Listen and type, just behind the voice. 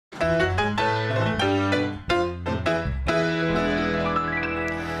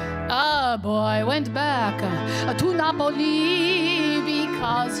Napoli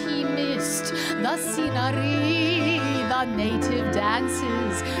because he missed the scenery, the native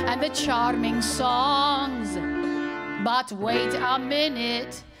dances, and the charming songs. But wait a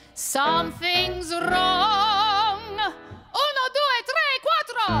minute, something's wrong. 1, 2, 3,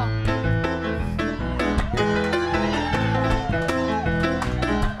 4.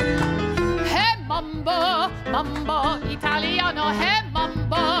 Hey Mambo, Mambo Italiano. Hey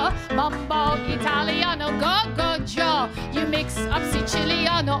Mambo, Mambo Italiano. Go, go, Joe. You mix up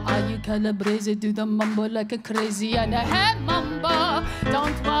Siciliano. Are you Calabrese? Do the mambo like a crazy. And hey Mambo,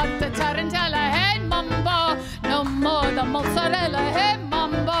 don't want the tarantella. Hey Mambo, no more the mozzarella. Hey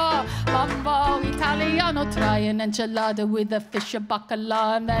Mambo, Mambo Italiano. Try an enchilada with a fish or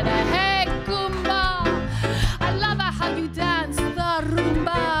bacala. And then hey Kumba, I love how you dance the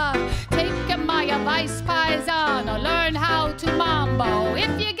rumba. Take my advice, paisano, learn how to mambo.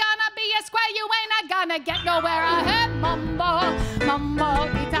 If you're gonna be a square, you ain't gonna get nowhere. Hey Mambo, Mambo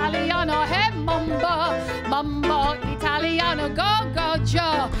Italiano. Hey Mambo, Mambo Italiano. Go, go,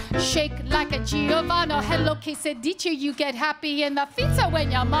 Joe. Shake like a Giovanni. Hello, quesadice. You get happy in the pizza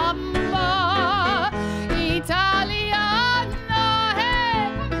when you mambo Italiano.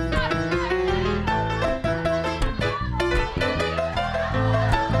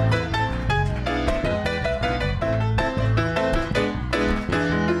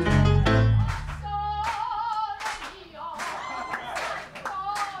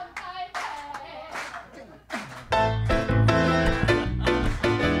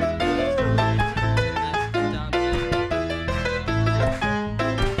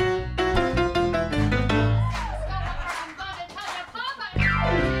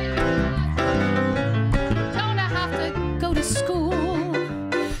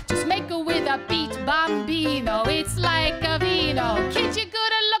 Hey, Bambino, it's like a vino. Kid, you're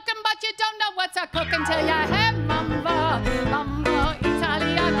good at looking, but you don't know what's a cook until you hey Mambo, Mambo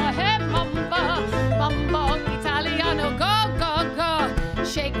Italiano. Hey Mambo, Mambo Italiano. Go, go, go.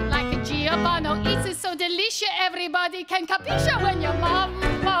 Shake like a Giovanni. Eats is so delicious, everybody can capisce when you mambo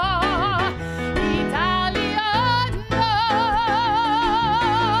Italiano.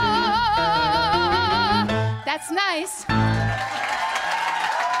 That's nice.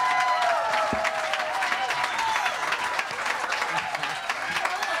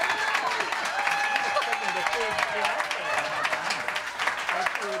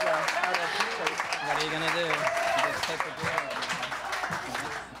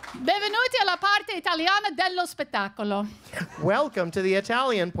 Benvenuti alla parte italiana dello spettacolo. Welcome to the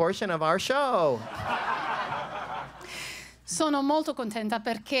Italian portion of our show. Sono molto contenta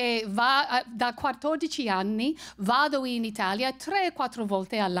perché da 14 anni vado in Italia 3-4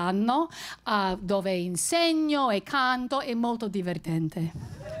 volte all'anno dove insegno e canto, è molto divertente.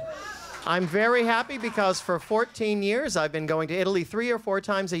 I'm very happy because for 14 years I've been going to Italy 3 or 4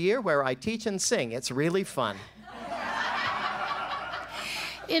 times a year where I teach and sing. It's really fun.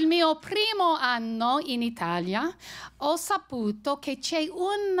 Il mio primo anno in Italia ho saputo che c'è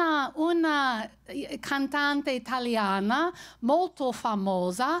una cantante italiana molto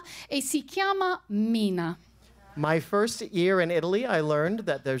famosa e si chiama Mina. My first year in Italy, I learned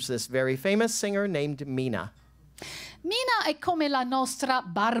that there's this very famous singer named Mina. Mina è come la nostra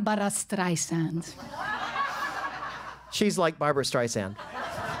Barbara Streisand. She's like Barbara Streisand.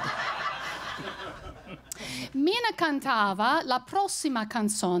 Mina cantava la prossima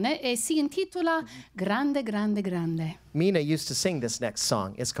canzone e si intitola Grande, Grande, Grande. Mina used to sing this next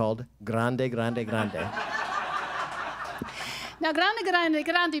song. It's called Grande, Grande, Grande. Now, grande, grande,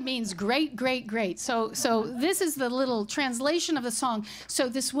 grande means great, great, great. So this is the little translation of the song. So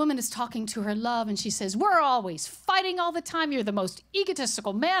this woman is talking to her love, and she says, we're always fighting all the time. You're the most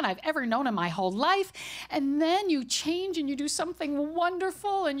egotistical man I've ever known in my whole life. And then you change and you do something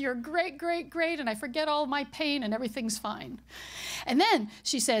wonderful, and you're great, great, great, and I forget all my pain, and everything's fine. And then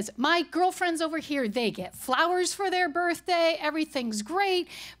she says, my girlfriends over here, they get flowers for their birthday. Everything's great.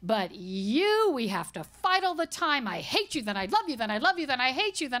 But you, we have to fight all the time. I hate you, then I love you, then I love you, then I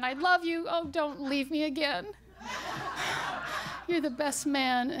hate you, then I love you. Oh, don't leave me again. You're the best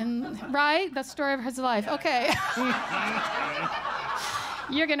man, and right? That's the story of his life. Okay.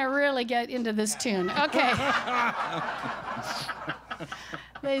 You're going to really get into this tune. Okay.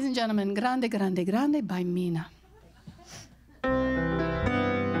 Ladies and gentlemen, Grande, Grande, Grande by Mina.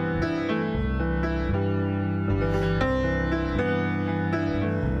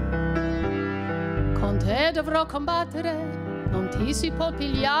 Con te dovrò combattere, non ti si può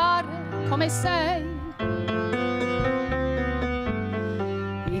pigliare come sei.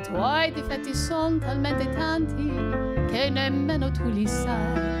 I tuoi difetti sono talmente tanti che nemmeno tu li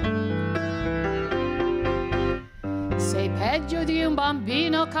sai. Sei peggio di un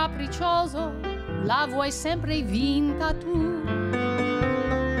bambino capriccioso, la vuoi sempre vinta tu.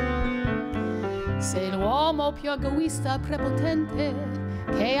 Sei l'uomo più egoista, prepotente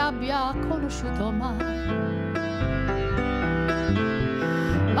che abbia conosciuto mai.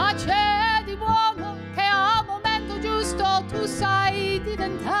 Ma c'è di buono che al momento giusto tu sai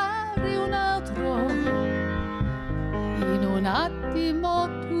diventare un altro. In un attimo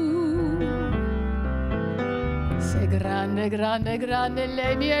tu sei grande, grande, grande,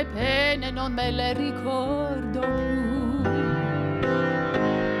 le mie pene non me le ricordo più.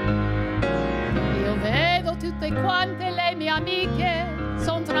 Io vedo tutte quante le mie amiche,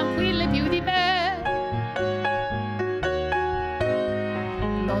 son tranquille più di me.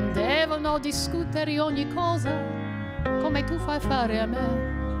 Non devono discutere ogni cosa come tu fai fare a me.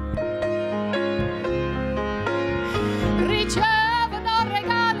 Ricevono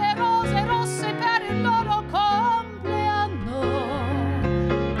regali rose rosse per il loro compleanno.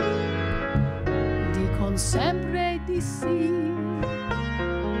 Dicono sempre di sì.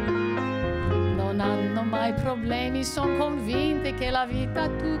 Non hanno mai problemi, son convinte che la vita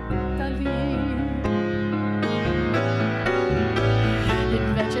è tutta lì.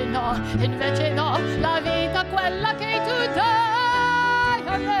 Invece no, la vita quella che tu dai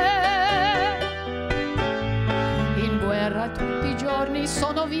a me. In guerra tutti i giorni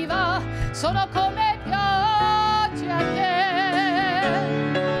sono viva, sono come piace a te.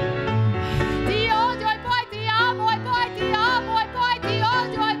 Ti odio e poi ti amo, e poi ti amo, e poi ti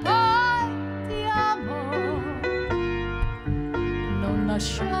odio e poi ti amo. Non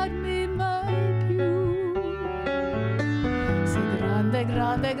lasciarmi mai più. Sei grande,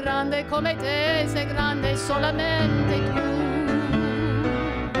 grande, grande come te, sei grande solamente tu.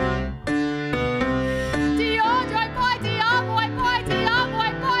 Ti odio e poi ti amo, e poi ti amo,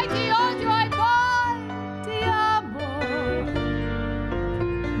 e poi ti odio e poi ti amo.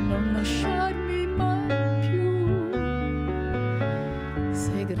 Non lasciarmi mai più.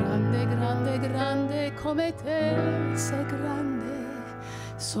 Sei grande, grande, grande come te, sei grande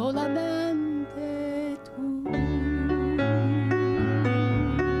solamente tu.